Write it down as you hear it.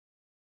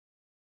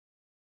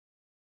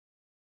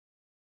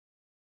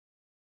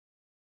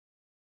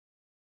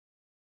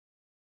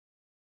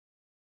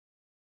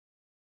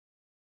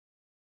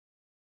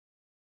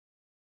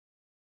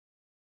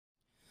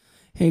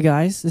Hey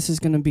guys, this is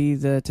going to be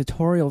the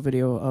tutorial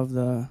video of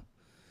the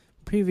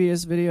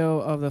previous video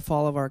of the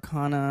Fall of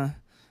Arcana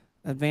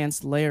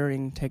advanced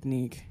layering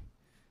technique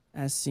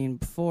as seen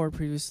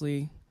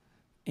previously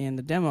in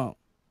the demo.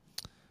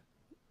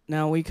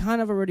 Now we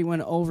kind of already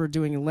went over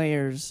doing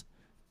layers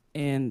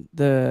in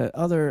the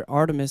other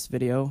Artemis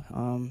video.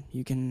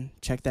 You can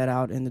check that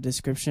out in the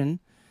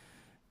description.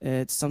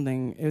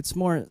 It's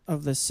more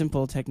of the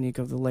simple technique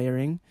of the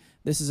layering.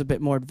 This is a bit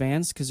more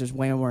advanced because there's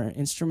way more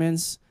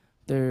instruments.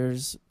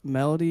 There's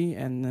melody,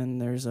 and then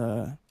there's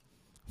a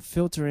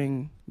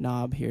filtering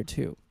knob here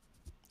too.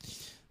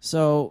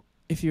 So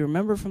if you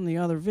remember from the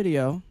other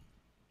video,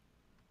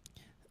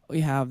 we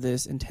have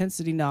this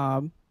intensity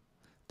knob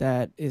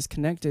that is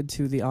connected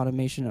to the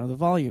automation of the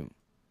volume.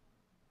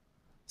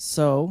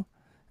 So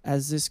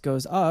as this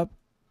goes up,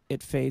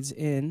 it fades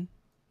in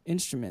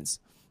instruments.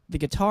 The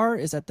guitar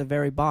is at the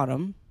very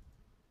bottom.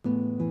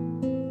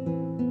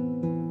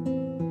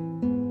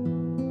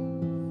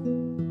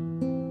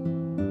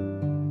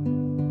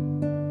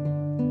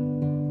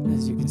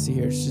 As you can see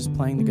here, it's just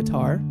playing the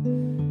guitar.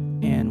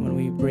 And when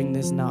we bring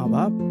this knob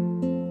up,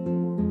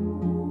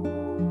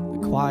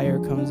 the choir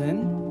comes in.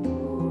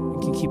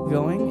 We can keep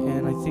going,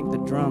 and I think the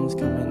drums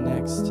come in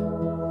next.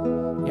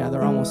 Yeah,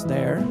 they're almost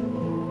there.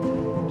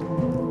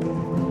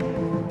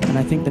 And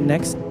I think the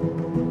next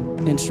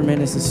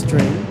instrument is the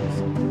strings.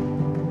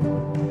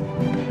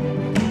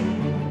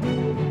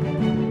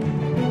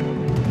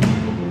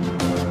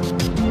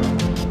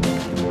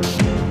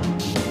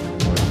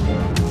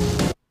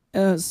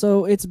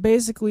 So it's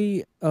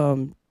basically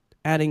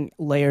adding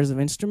layers of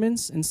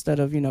instruments instead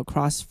of,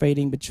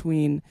 crossfading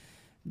between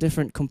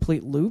different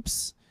complete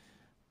loops.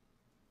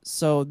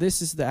 So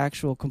this is the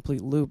actual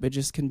complete loop. It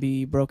just can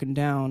be broken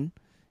down,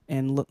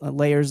 and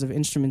layers of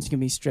instruments can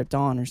be stripped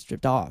on or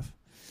stripped off.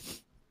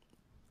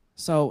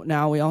 So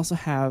now we also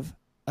have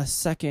a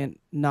second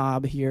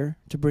knob here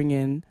to bring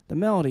in the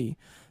melody.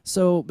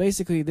 So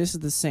basically this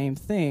is the same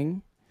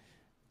thing.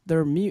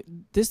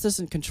 This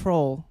doesn't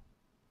control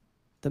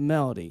the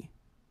melody.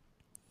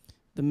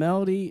 The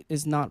melody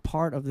is not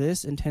part of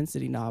this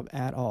intensity knob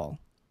at all.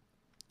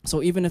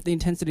 So even if the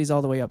intensity is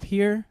all the way up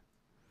here,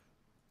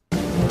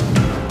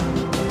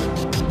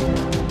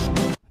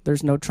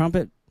 there's no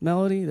trumpet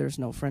melody, there's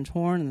no French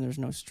horn, and there's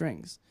no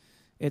strings.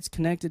 It's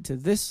connected to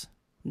this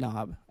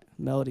knob,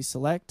 melody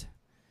select,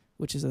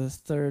 which is the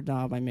third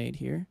knob I made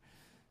here.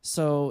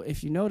 So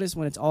if you notice,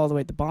 when it's all the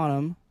way at the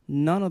bottom,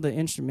 none of the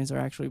instruments are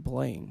actually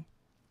playing.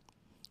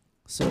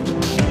 So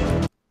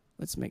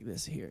let's make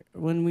this here.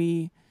 When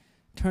we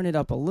turn it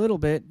up a little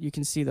bit, you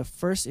can see the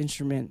first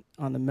instrument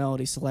on the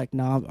melody select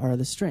knob are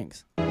the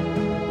strings.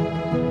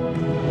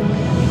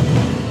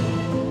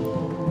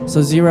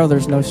 So 0,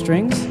 there's no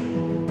strings.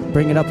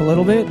 Bring it up a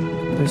little bit,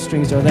 the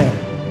strings are there.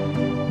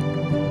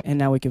 And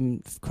now we can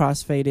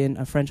crossfade in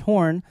a French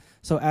horn.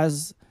 So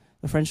as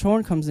the French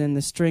horn comes in,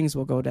 the strings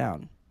will go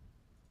down.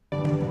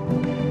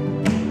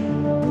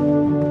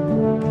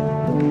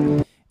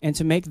 And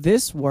to make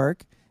this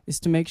work is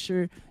to make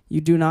sure you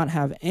do not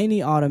have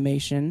any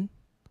automation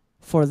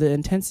for the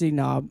intensity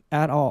knob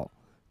at all.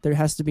 There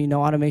has to be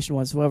no automation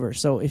whatsoever.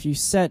 So if you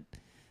set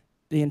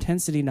the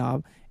intensity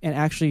knob and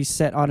actually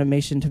set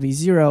automation to be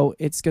 0,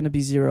 it's going to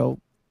be 0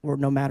 or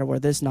no matter where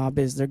this knob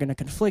is. They're going to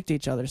conflict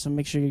each other. So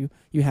make sure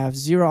you have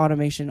 0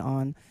 automation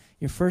on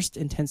your first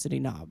intensity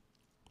knob.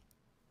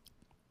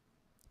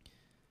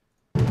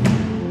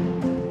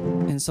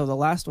 And so the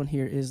last one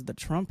here is the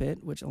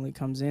trumpet, which only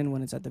comes in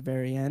when it's at the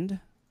very end.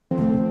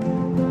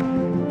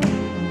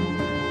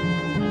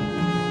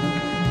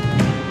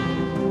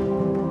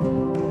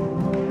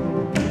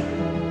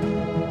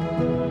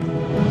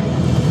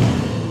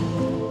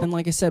 And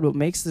like I said, what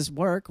makes this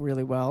work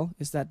really well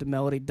is that the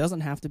melody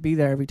doesn't have to be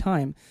there every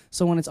time.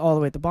 So when it's all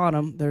the way at the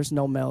bottom, there's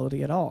no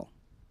melody at all.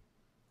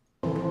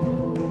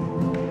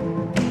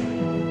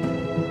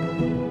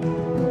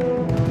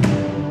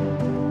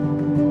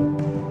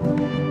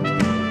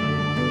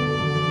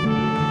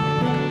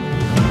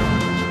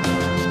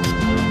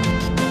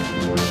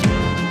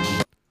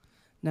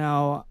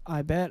 Now,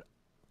 I bet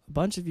a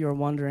bunch of you are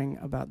wondering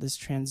about this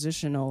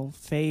transitional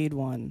fade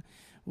one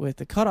with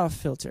the cutoff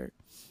filter.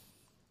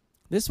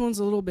 This one's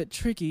a little bit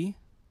tricky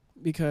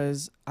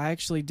because I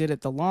actually did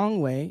it the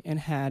long way and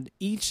had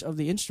each of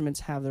the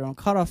instruments have their own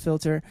cutoff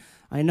filter.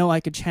 I know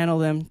I could channel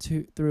them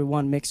through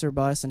one mixer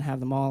bus and have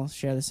them all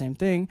share the same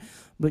thing,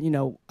 but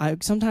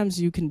sometimes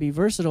you can be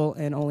versatile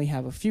and only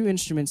have a few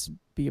instruments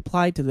be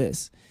applied to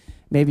this.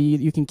 Maybe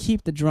you can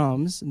keep the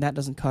drums, and that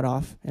doesn't cut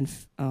off, and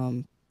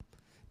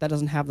that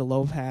doesn't have the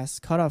low pass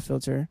cutoff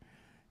filter,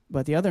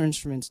 but the other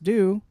instruments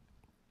do.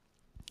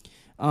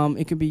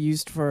 It could be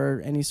used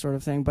for any sort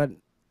of thing, but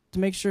to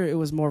make sure it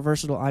was more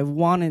versatile, I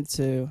wanted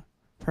to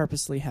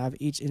purposely have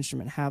each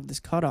instrument have this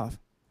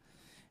cutoff.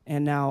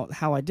 And now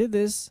how I did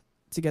this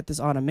to get this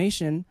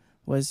automation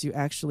was you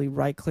actually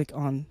right-click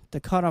on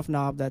the cutoff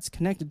knob that's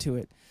connected to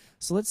it.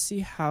 So let's see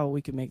how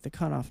we can make the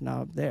cutoff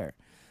knob there.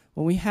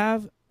 When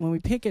we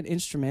pick an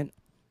instrument,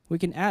 we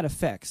can add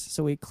effects.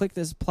 So we click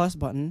this plus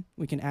button,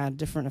 we can add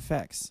different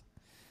effects.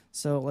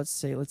 So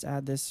let's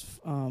add this,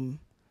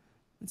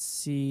 let's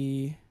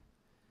see,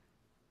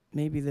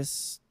 maybe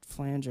this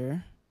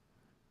flanger.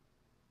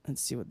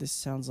 Let's see what this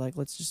sounds like.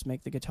 Let's just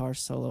make the guitar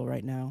solo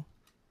right now.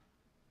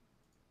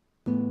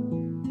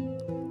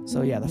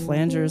 So yeah, the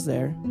flanger is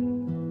there.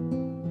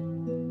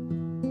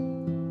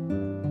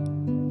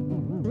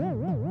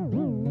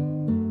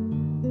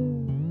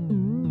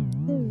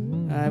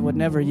 I would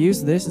never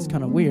use this, it's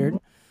kind of weird,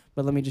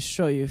 but let me just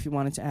show you. If you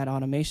wanted to add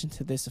automation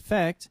to this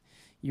effect,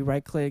 you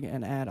right click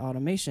and add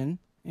automation,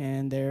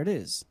 and there it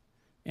is.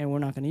 And we're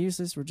not going to use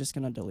this, we're just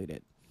going to delete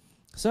it.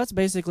 So that's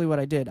basically what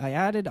I did. I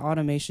added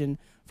automation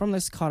from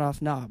this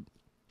cutoff knob.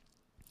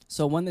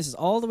 So when this is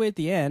all the way at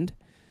the end,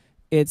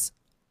 it's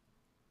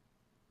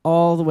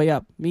all the way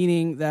up,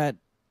 meaning that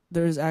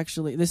there's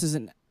actually, this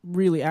isn't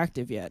really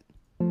active yet.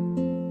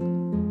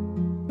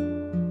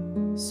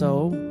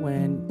 So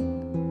when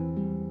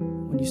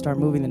you start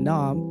moving the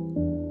knob,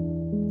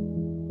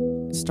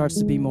 it starts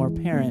to be more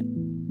apparent.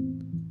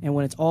 And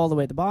when it's all the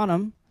way at the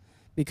bottom,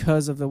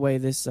 because of the way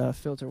this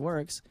filter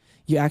works,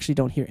 you actually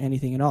don't hear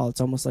anything at all.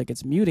 It's almost like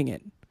it's muting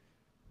it.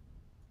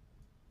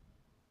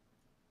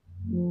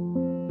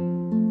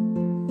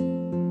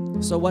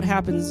 So what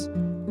happens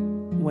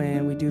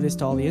when we do this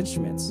to all the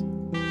instruments?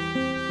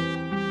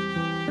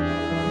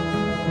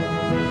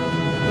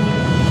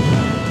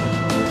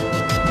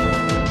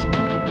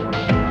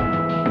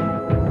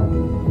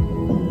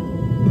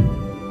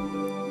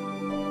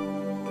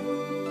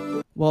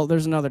 Well,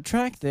 there's another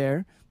track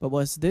there, but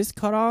was this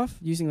cut off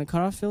using the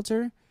cutoff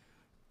filter?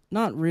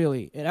 Not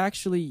really. It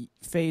actually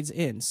fades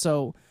in.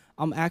 So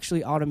I'm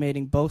actually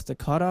automating both the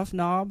cutoff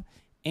knob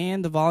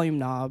and the volume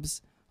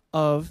knobs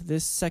of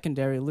this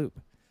secondary loop.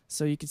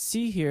 So you can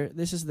see here,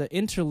 this is the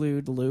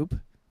interlude loop,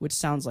 which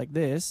sounds like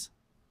this.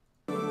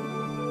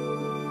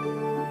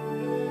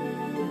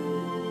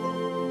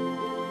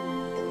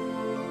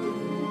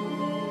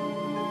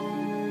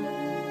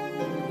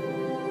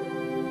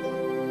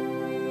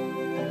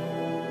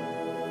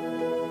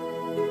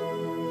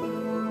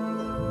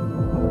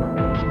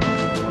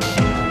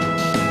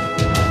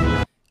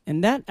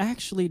 And that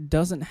actually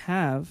doesn't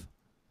have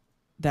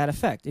that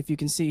effect. If you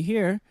can see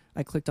here,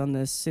 I clicked on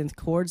this synth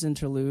chords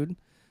interlude.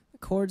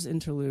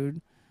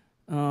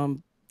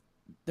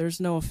 There's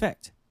no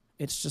effect.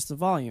 It's just the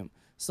volume.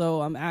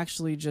 So I'm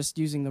actually just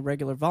using the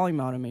regular volume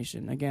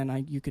automation.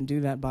 Again, you can do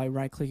that by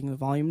right-clicking the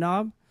volume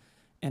knob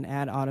and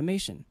add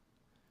automation.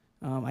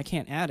 I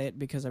can't add it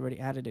because I already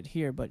added it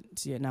here, but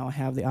see, now I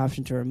have the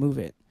option to remove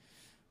it.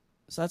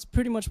 So that's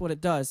pretty much what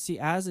it does. See,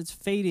 as it's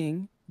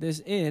fading this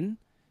in,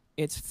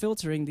 it's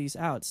filtering these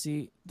out.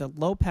 See, the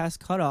low-pass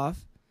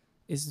cutoff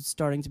is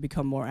starting to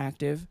become more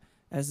active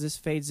as this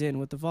fades in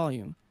with the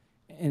volume,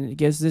 and it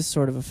gives this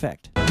sort of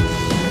effect.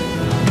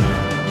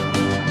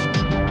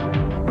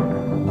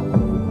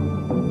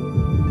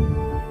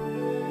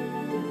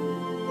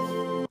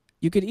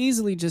 You could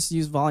easily just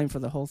use volume for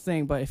the whole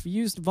thing, but if you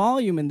used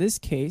volume in this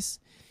case,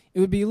 it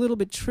would be a little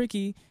bit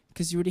tricky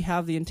because you already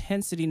have the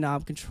intensity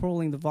knob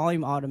controlling the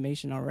volume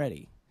automation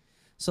already.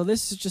 So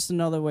this is just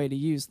another way to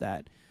use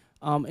that.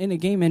 In a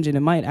game engine,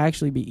 it might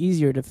actually be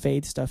easier to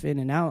fade stuff in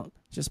and out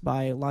just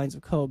by lines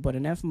of code, but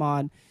in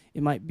FMod,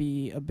 it might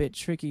be a bit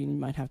tricky and you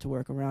might have to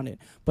work around it.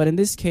 But in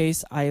this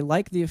case, I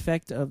like the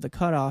effect of the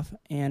cutoff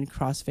and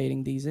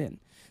crossfading these in.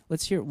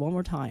 Let's hear it one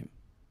more time.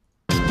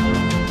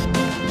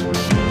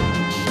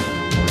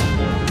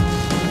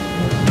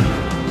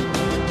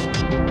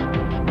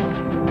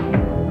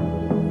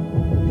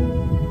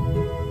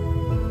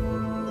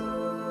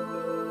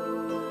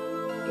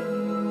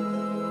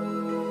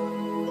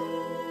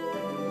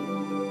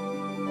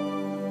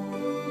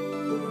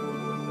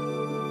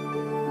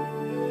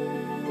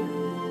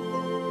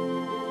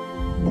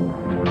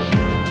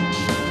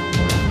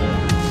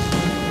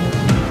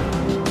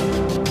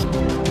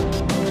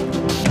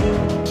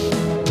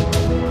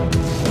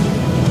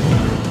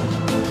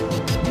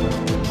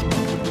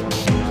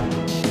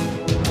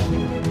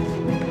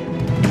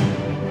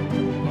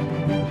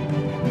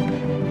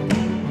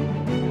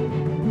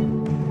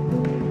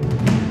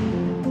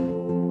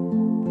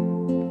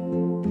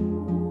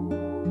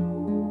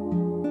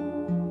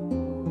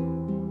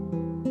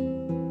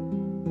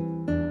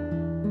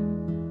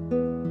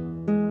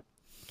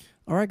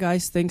 Alright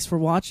guys, thanks for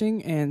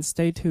watching and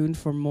stay tuned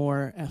for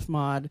more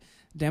FMod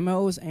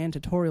demos and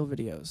tutorial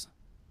videos.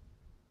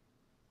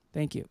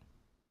 Thank you.